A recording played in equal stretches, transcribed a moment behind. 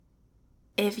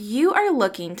If you are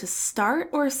looking to start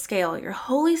or scale your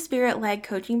Holy Spirit-led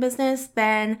coaching business,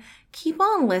 then keep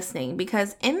on listening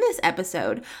because in this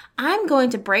episode, I'm going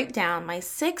to break down my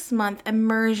 6-month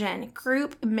immersion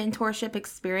group mentorship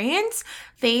experience,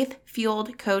 Faith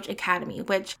Fueled Coach Academy,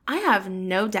 which I have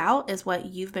no doubt is what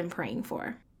you've been praying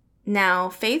for. Now,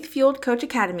 Faith Fueled Coach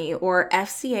Academy, or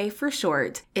FCA for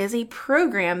short, is a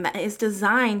program that is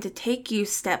designed to take you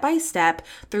step by step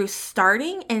through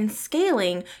starting and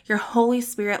scaling your Holy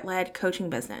Spirit-led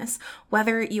coaching business.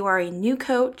 Whether you are a new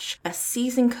coach, a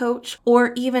seasoned coach,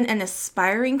 or even an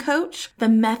aspiring coach, the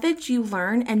methods you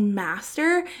learn and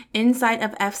master inside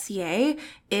of FCA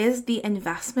is the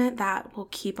investment that will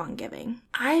keep on giving.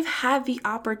 I've had the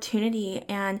opportunity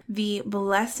and the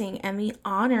blessing and the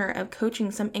honor of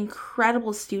coaching some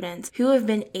incredible students who have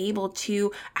been able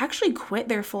to actually quit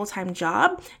their full-time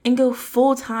job and go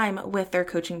full-time with their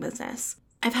coaching business.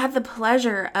 I've had the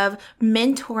pleasure of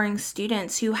mentoring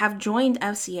students who have joined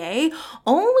FCA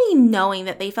only knowing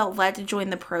that they felt led to join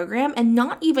the program and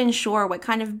not even sure what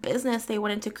kind of business they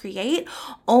wanted to create,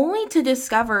 only to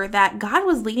discover that God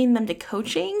was leading them to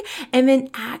coaching and then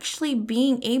actually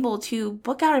being able to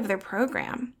book out of their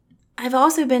program. I've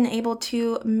also been able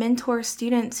to mentor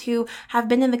students who have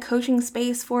been in the coaching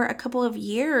space for a couple of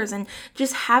years and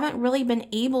just haven't really been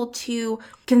able to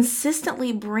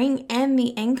consistently bring in the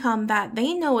income that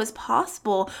they know is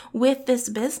possible with this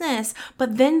business,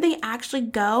 but then they actually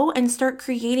go and start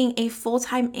creating a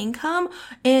full-time income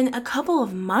in a couple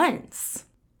of months.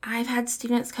 I've had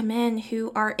students come in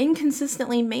who are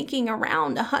inconsistently making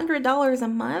around $100 a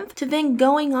month to then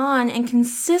going on and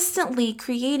consistently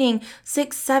creating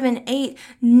 6, 7, 8,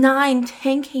 9,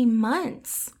 10K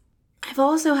months. I've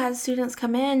also had students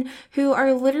come in who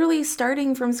are literally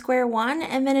starting from square one,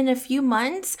 and then in a few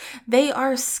months, they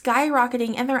are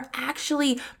skyrocketing and they're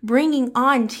actually bringing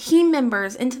on team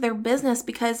members into their business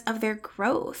because of their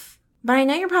growth. But I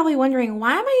know you're probably wondering,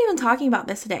 why am I even talking about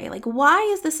this today? Why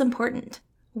is this important?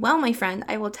 Well, my friend,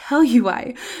 I will tell you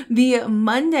why. The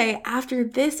Monday after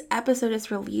this episode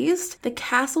is released, the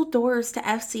castle doors to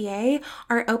FCA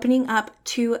are opening up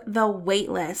to the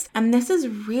waitlist. And this is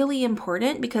really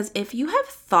important because if you have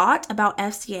thought about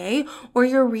FCA or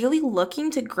you're really looking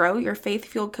to grow your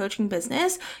faith-fueled coaching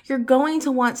business, you're going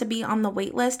to want to be on the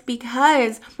waitlist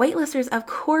because waitlisters, of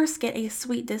course, get a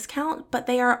sweet discount, but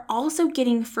they are also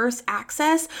getting first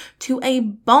access to a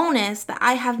bonus that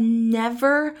I have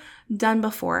never done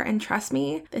before. And trust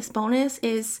me, this bonus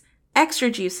is extra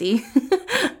juicy.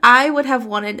 I would have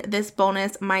wanted this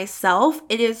bonus myself.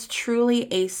 It is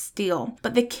truly a steal.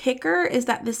 But the kicker is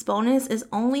that this bonus is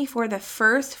only for the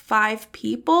first 5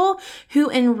 people who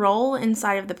enroll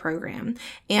inside of the program.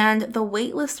 And the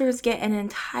waitlisters get an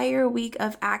entire week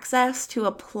of access to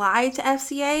apply to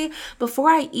FCA before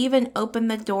I even open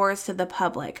the doors to the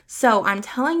public. So I'm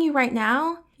telling you right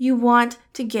now, you want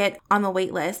to get on the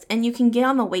waitlist, and you can get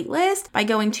on the waitlist by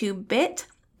going to bit.ly/FCA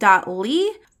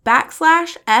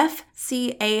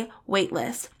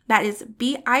waitlist. That is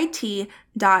bit.ly/FCA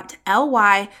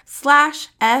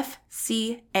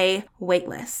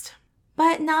waitlist.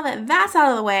 But now that that's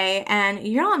out of the way and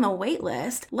you're on the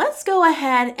waitlist, let's go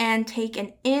ahead and take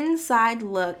an inside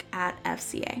look at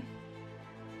FCA.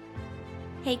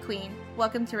 Hey Queen,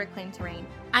 welcome to Reclaim to Reign.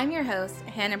 I'm your host,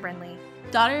 Hannah Brindley,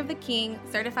 daughter of the King,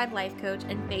 certified life coach,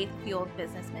 and faith-fueled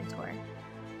business mentor.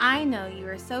 I know you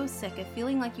are so sick of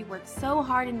feeling like you work so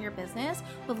hard in your business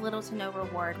with little to no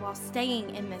reward while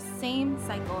staying in this same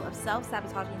cycle of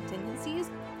self-sabotaging tendencies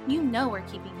you know are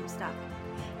keeping you stuck.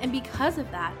 And because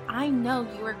of that, I know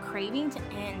you are craving to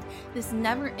end this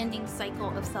never-ending cycle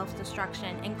of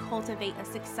self-destruction and cultivate a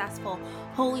successful,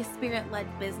 Holy Spirit-led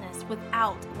business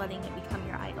without letting it become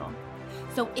your idol.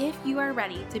 So if you are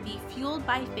ready to be fueled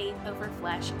by faith over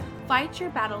flesh, fight your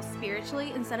battles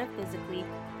spiritually instead of physically,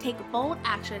 take bold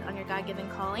action on your God-given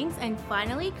callings, and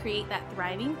finally create that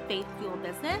thriving faith-fueled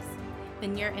business,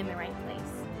 then you're in the right place.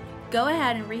 Go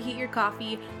ahead and reheat your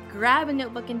coffee, grab a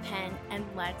notebook and pen, and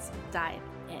let's dive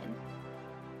in.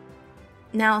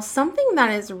 Now, something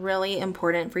that is really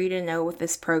important for you to know with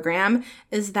this program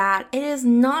is that it is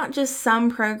not just some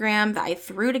program that I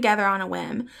threw together on a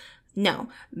whim. No,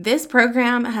 this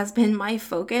program has been my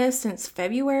focus since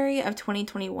February of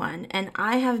 2021, and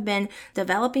I have been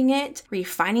developing it,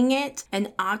 refining it,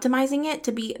 and optimizing it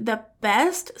to be the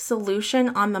best solution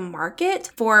on the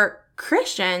market for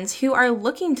Christians who are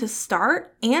looking to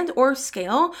start and or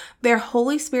scale their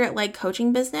Holy Spirit-led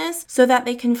coaching business so that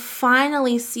they can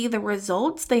finally see the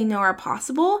results they know are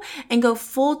possible and go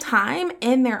full-time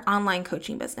in their online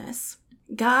coaching business.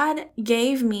 God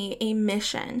gave me a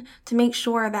mission to make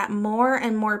sure that more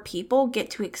and more people get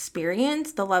to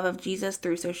experience the love of Jesus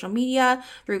through social media,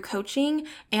 through coaching,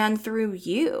 and through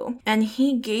you. And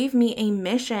He gave me a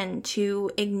mission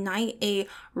to ignite a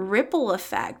ripple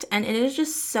effect. And it is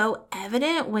just so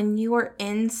evident when you are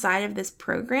inside of this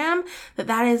program that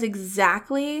that is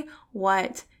exactly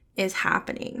what is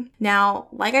happening. Now,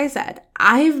 like I said,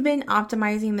 I've been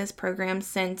optimizing this program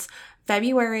since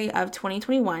February of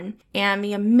 2021. And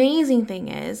the amazing thing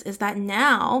is that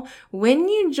now when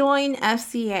you join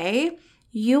FCA,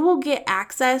 you will get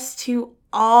access to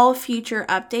all future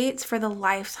updates for the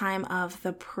lifetime of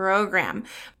the program.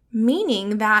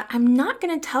 Meaning that I'm not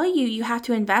going to tell you have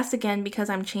to invest again because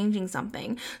I'm changing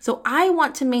something. So I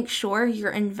want to make sure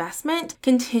your investment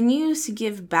continues to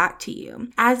give back to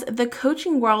you. As the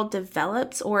coaching world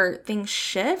develops or things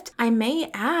shift, I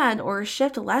may add or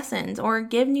shift lessons or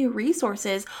give new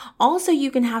resources. Also,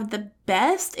 you can have the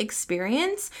best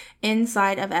experience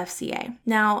inside of FCA.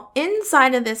 Now,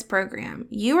 inside of this program,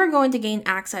 you are going to gain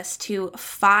access to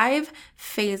 5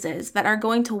 phases that are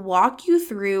going to walk you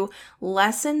through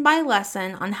lesson by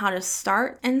lesson on how to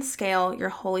start and scale your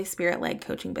Holy Spirit-led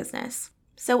coaching business.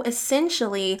 So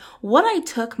essentially, what I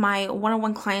took my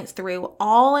one-on-one clients through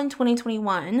all in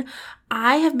 2021,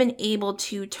 I have been able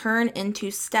to turn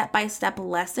into step-by-step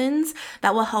lessons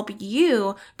that will help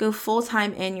you go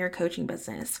full-time in your coaching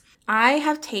business. I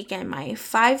have taken my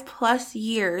 5+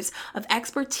 years of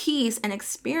expertise and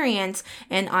experience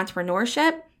in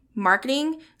entrepreneurship,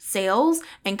 marketing, sales,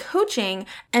 and coaching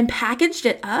and packaged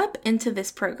it up into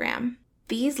this program.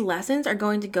 These lessons are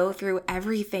going to go through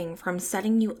everything from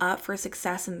setting you up for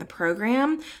success in the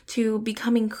program to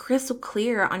becoming crystal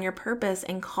clear on your purpose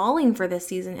and calling for this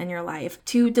season in your life,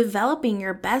 to developing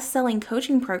your best-selling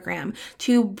coaching program,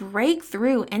 to break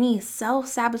through any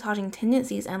self-sabotaging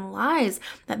tendencies and lies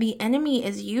that the enemy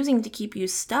is using to keep you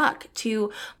stuck,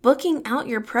 to booking out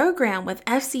your program with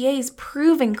FCA's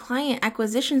proven client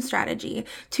acquisition strategy,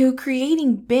 to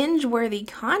creating binge-worthy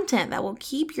content that will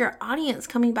keep your audience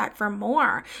coming back for more,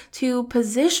 to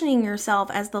positioning yourself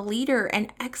as the leader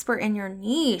and expert in your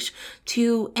niche,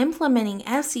 to implementing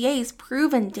FCA's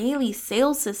proven daily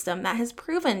sales system that has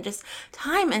proven just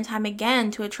time and time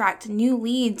again to attract new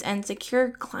leads and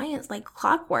secure clients like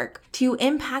clockwork, to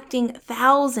impacting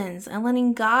thousands and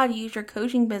letting God use your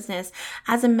coaching business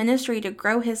as a ministry to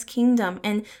grow His kingdom,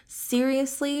 and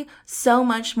seriously, so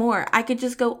much more. I could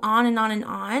just go on and on and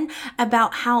on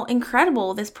about how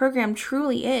incredible this program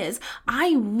truly is.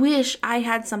 I wish I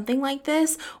had something like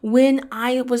this when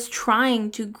I was trying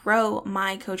to grow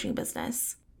my coaching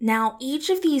business. Now,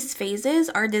 each of these phases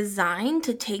are designed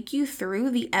to take you through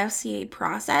the FCA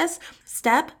process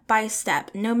step by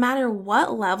step. No matter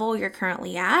what level you're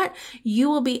currently at, you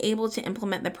will be able to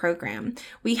implement the program.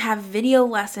 We have video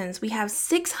lessons. We have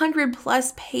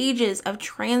 600+ pages of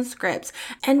transcripts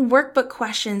and workbook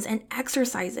questions and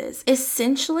exercises.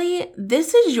 Essentially,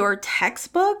 this is your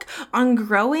textbook on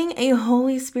growing a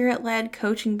Holy Spirit-led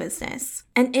coaching business.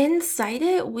 And inside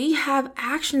it, we have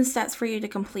action steps for you to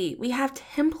complete. We have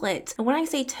templates. And when I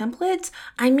say templates,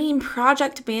 I mean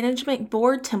project management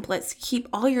board templates to keep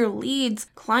all your leads,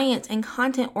 clients, and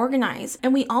content organized.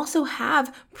 And we also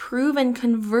have proven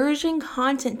conversion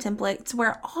content templates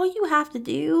where all you have to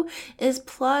do is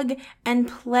plug and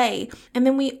play. And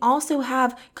then we also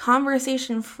have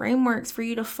conversation frameworks for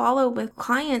you to follow with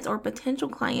clients or potential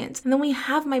clients. And then we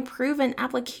have my proven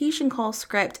application call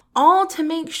script, all to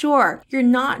make sure you're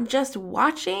not just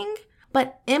watching,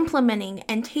 but implementing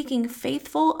and taking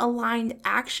faithful, aligned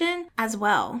action as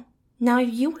well. Now,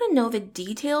 if you want to know the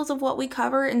details of what we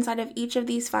cover inside of each of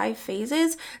these 5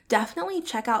 phases, definitely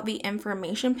check out the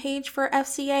information page for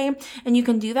FCA. And you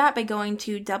can do that by going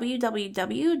to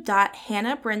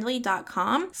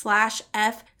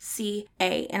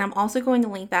www.hannahbrindley.com/FCA. And I'm also going to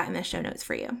link that in the show notes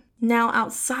for you. Now,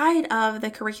 outside of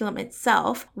the curriculum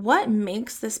itself, what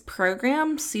makes this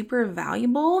program super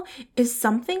valuable is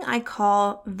something I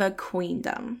call the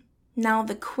queendom. Now,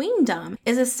 the queendom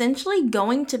is essentially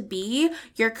going to be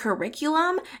your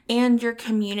curriculum and your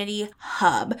community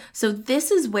hub. So this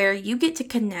is where you get to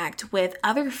connect with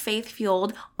other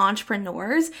faith-fueled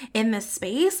entrepreneurs in this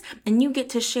space, and you get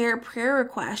to share prayer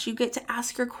requests. You get to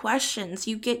ask your questions.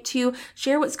 You get to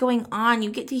share what's going on.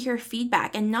 You get to hear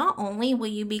feedback. And not only will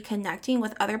you be connecting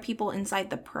with other people inside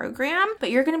the program, but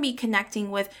you're going to be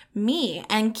connecting with me.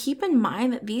 And keep in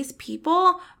mind that these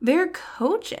people, they're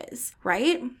coaches,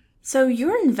 right? So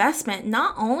your investment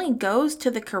not only goes to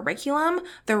the curriculum,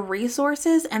 the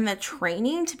resources, and the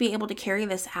training to be able to carry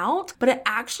this out, but it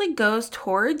actually goes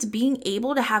towards being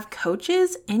able to have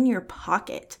coaches in your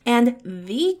pocket. And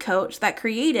the coach that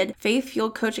created Faith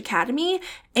Fueled Coach Academy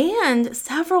and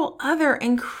several other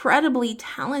incredibly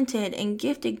talented and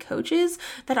gifted coaches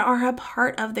that are a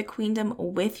part of the Queendom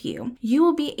with you. You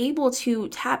will be able to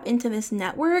tap into this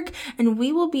network, and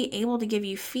we will be able to give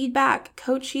you feedback,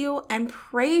 coach you, and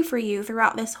pray for you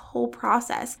throughout this whole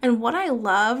process. And what I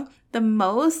love the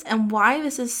most and why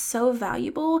this is so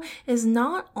valuable is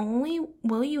not only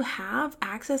will you have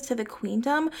access to the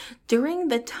Queendom during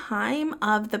the time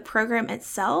of the program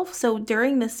itself, so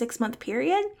during the 6-month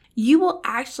period, you will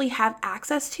actually have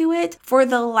access to it for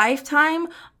the lifetime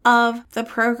of the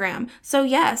program. So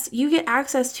yes, you get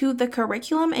access to the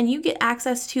curriculum and you get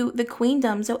access to the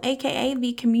Queendom, so aka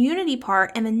the community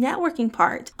part and the networking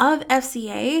part of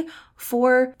FCA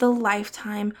for the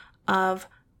lifetime of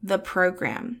the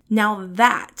program. Now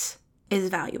that is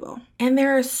valuable. And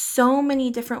there are so many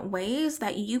different ways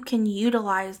that you can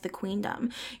utilize the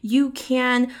Queendom. You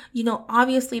can,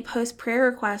 obviously post prayer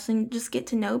requests and just get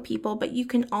to know people, but you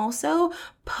can also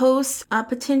post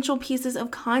potential pieces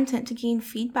of content to gain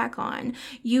feedback on.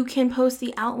 You can post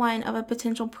the outline of a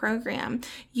potential program.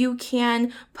 You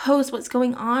can post what's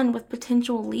going on with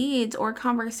potential leads or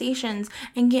conversations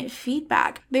and get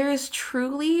feedback. There is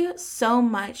truly so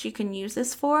much you can use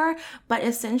this for, but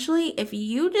essentially, if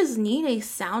you just need a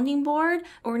sounding board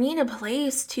or need a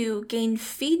place to gain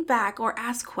feedback or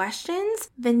ask questions,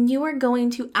 then you are going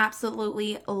to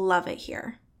absolutely love it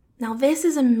here. Now, this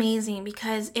is amazing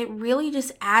because it really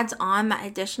just adds on that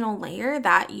additional layer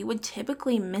that you would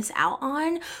typically miss out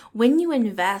on when you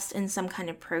invest in some kind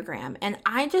of program. And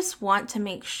I just want to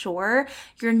make sure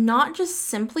you're not just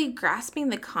simply grasping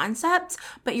the concepts,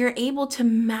 but you're able to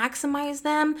maximize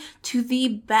them to the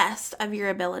best of your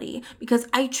ability, because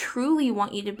I truly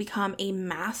want you to become a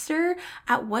master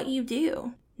at what you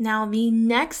do. Now, the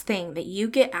next thing that you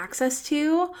get access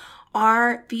to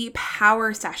are the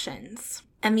power sessions.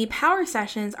 And the power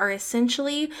sessions are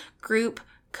essentially group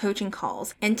coaching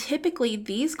calls. And typically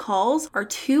these calls are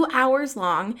 2 hours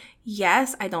long.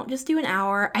 Yes, I don't just do an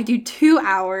hour, I do 2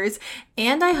 hours,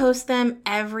 and I host them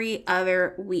every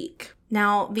other week.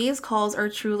 Now, these calls are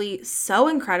truly so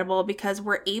incredible because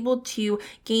we're able to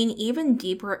gain even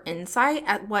deeper insight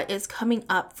at what is coming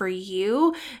up for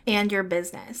you and your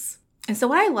business. And so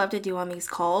what I love to do on these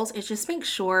calls is just make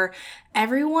sure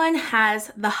everyone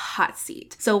has the hot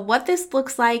seat. So what this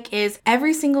looks like is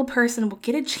every single person will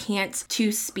get a chance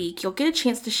to speak. You'll get a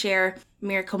chance to share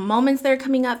miracle moments that are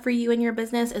coming up for you in your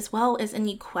business, as well as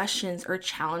any questions or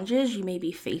challenges you may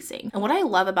be facing. And what I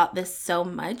love about this so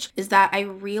much is that I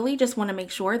really just want to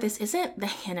make sure this isn't the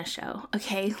Hannah show,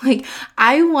 okay?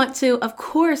 I want to, of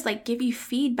course, give you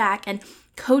feedback and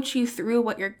coach you through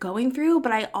what you're going through,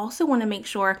 but I also want to make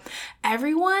sure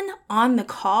everyone on the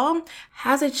call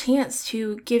has a chance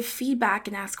to give feedback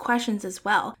and ask questions as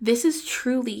well. This is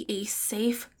truly a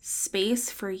safe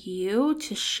space for you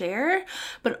to share,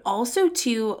 but also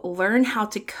to learn how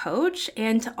to coach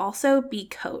and to also be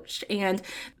coached. And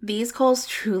these calls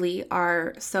truly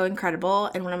are so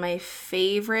incredible and one of my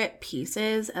favorite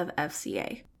pieces of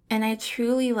FCA. And I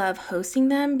truly love hosting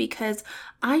them because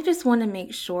I just want to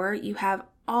make sure you have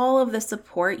all of the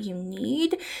support you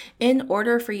need in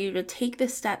order for you to take the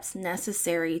steps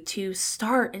necessary to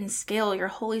start and scale your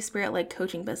Holy Spirit-led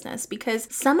coaching business,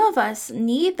 because some of us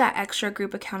need that extra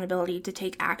group accountability to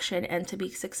take action and to be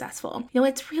successful.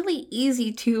 It's really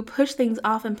easy to push things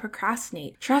off and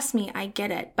procrastinate. Trust me, I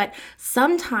get it. But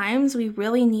sometimes we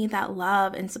really need that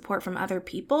love and support from other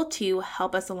people to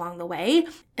help us along the way.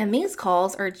 And these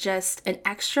calls are just an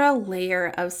extra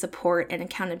layer of support and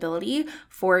accountability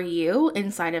for you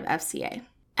inside of FCA.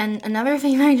 And another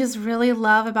thing I just really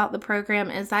love about the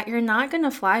program is that you're not going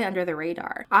to fly under the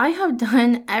radar. I have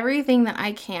done everything that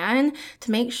I can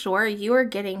to make sure you are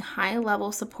getting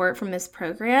high-level support from this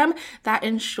program that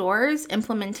ensures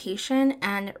implementation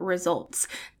and results.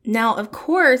 Now, of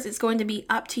course, it's going to be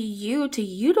up to you to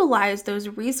utilize those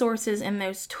resources and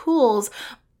those tools.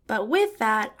 But with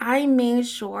that, I made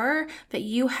sure that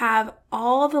you have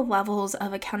all the levels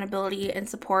of accountability and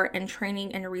support and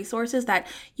training and resources that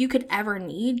you could ever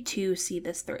need to see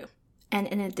this through. And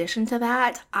in addition to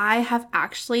that, I have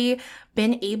actually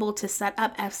been able to set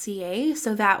up FCA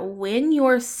so that when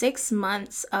your 6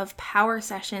 months of power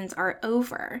sessions are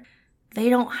over, they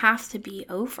don't have to be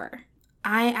over.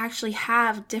 I actually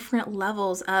have different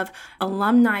levels of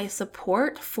alumni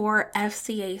support for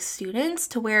FCA students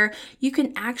to where you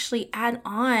can actually add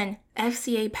on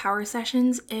FCA power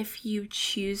sessions if you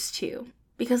choose to.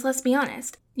 Because let's be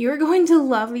honest, you're going to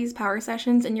love these power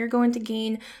sessions and you're going to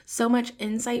gain so much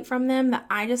insight from them that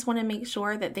I just want to make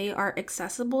sure that they are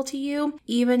accessible to you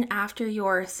even after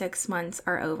your 6 months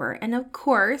are over. And of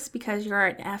course, because you're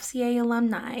an FCA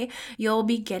alumni, you'll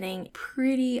be getting a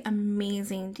pretty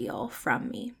amazing deal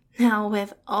from me. Now,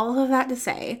 with all of that to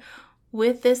say,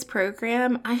 with this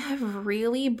program, I have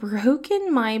really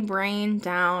broken my brain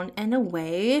down in a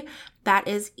way that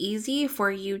is easy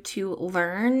for you to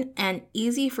learn and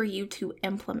easy for you to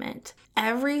implement.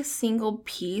 Every single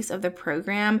piece of the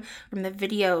program, from the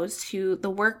videos to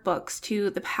the workbooks to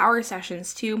the power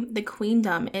sessions to the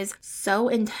queendom, is so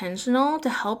intentional to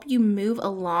help you move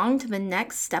along to the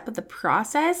next step of the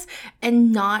process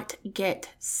and not get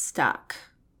stuck.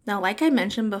 Now, like I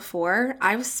mentioned before,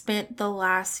 I've spent the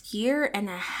last 1.5 years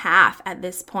at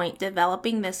this point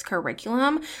developing this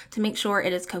curriculum to make sure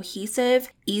it is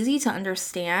cohesive, easy to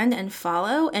understand and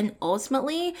follow, and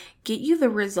ultimately get you the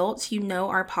results you know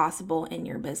are possible in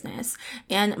your business.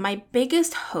 And my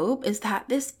biggest hope is that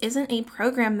this isn't a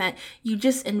program that you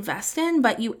just invest in,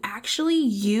 but you actually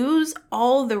use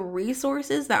all the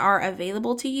resources that are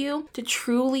available to you to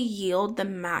truly yield the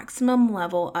maximum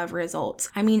level of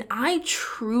results. I mean, I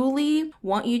truly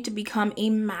want you to become a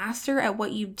master at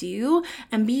what you do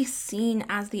and be seen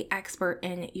as the expert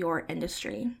in your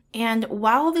industry. And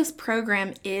while this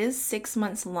program is 6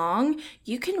 months long,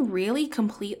 you can really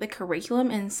complete the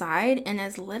curriculum inside in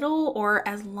as little or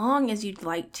as long as you'd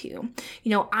like to.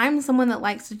 You know, I'm someone that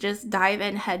likes to just dive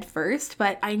in head first,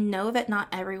 but I know that not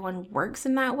everyone works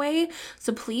in that way.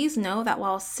 So please know that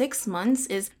while 6 months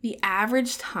is the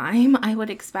average time I would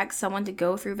expect someone to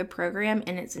go through the program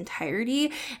in its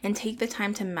entirety and take the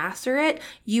time to master it,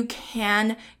 you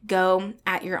can go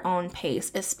at your own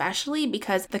pace, especially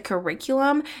because the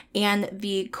curriculum and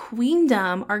the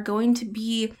queendom are going to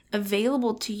be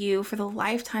available to you for the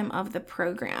lifetime of the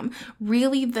program.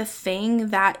 Really, the thing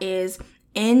that is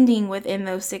ending within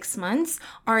those 6 months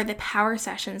are the power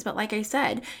sessions. But like I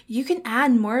said, you can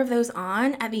add more of those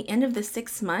on at the end of the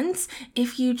 6 months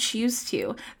if you choose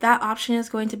to. That option is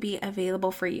going to be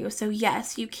available for you. So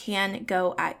yes, you can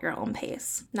go at your own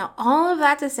pace. Now, all of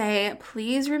that to say,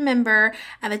 please remember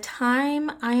at the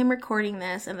time I am recording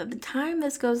this and at the time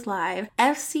this goes live,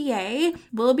 FCA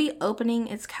will be opening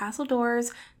its castle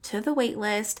doors to the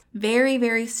waitlist very,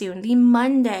 very soon, the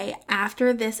Monday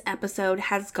after this episode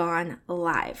has gone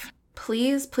live.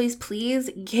 Please, please, please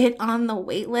get on the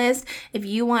waitlist if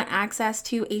you want access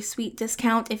to a sweet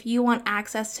discount, if you want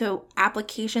access to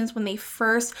applications when they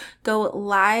first go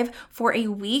live for a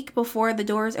week before the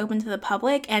doors open to the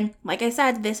public. And like I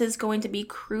said, this is going to be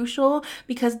crucial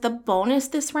because the bonus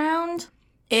this round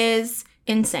is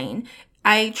insane.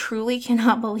 I truly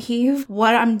cannot believe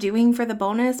what I'm doing for the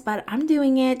bonus, but I'm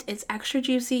doing it. It's extra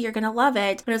juicy. You're going to love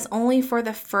it, but it's only for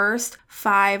the first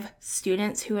 5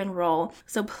 students who enroll.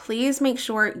 So please make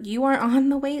sure you are on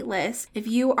the wait list if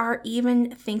you are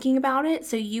even thinking about it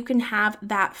so you can have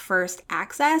that first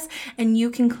access and you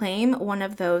can claim one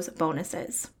of those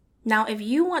bonuses. Now, if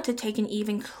you want to take an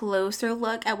even closer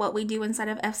look at what we do inside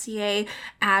of FCA,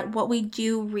 at what we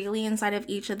do really inside of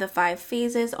each of the 5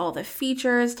 phases, all the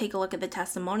features, take a look at the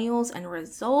testimonials and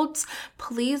results,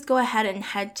 please go ahead and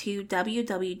head to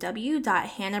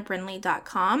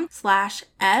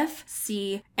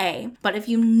www.hannahbrindley.com/FCA. But if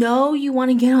you know you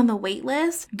want to get on the wait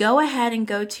list, go ahead and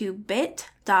go to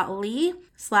bit.ly/FCA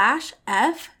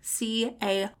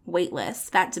waitlist.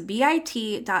 That's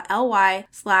bit.ly/FCA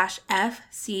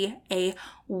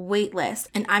waitlist.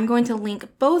 And I'm going to link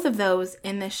both of those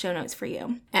in the show notes for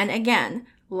you. And again,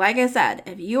 like I said,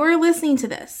 if you are listening to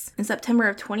this in September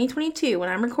of 2022, when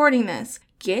I'm recording this,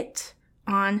 get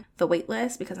on the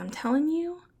waitlist because I'm telling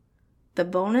you, the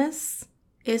bonus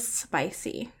is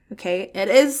spicy. Okay? It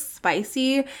is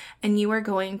spicy and you are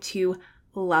going to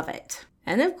love it.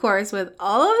 And of course, with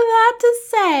all of that to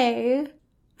say,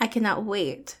 I cannot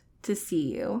wait to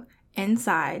see you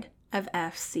inside of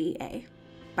FCA.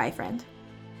 Bye, friend.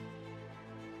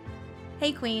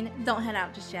 Hey, Queen, don't head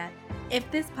out just yet.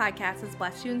 If this podcast has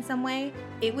blessed you in some way,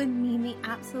 it would mean the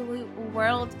absolute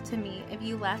world to me if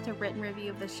you left a written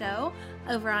review of the show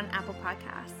over on Apple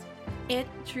Podcasts. It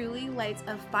truly lights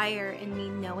a fire in me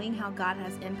knowing how God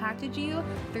has impacted you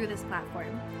through this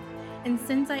platform. And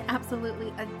since I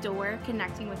absolutely adore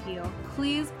connecting with you,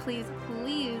 please, please,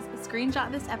 please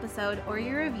screenshot this episode or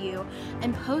your review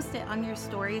and post it on your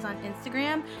stories on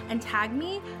Instagram and tag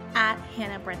me at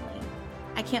Hannah Brindley.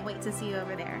 I can't wait to see you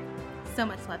over there. So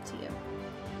much love to you.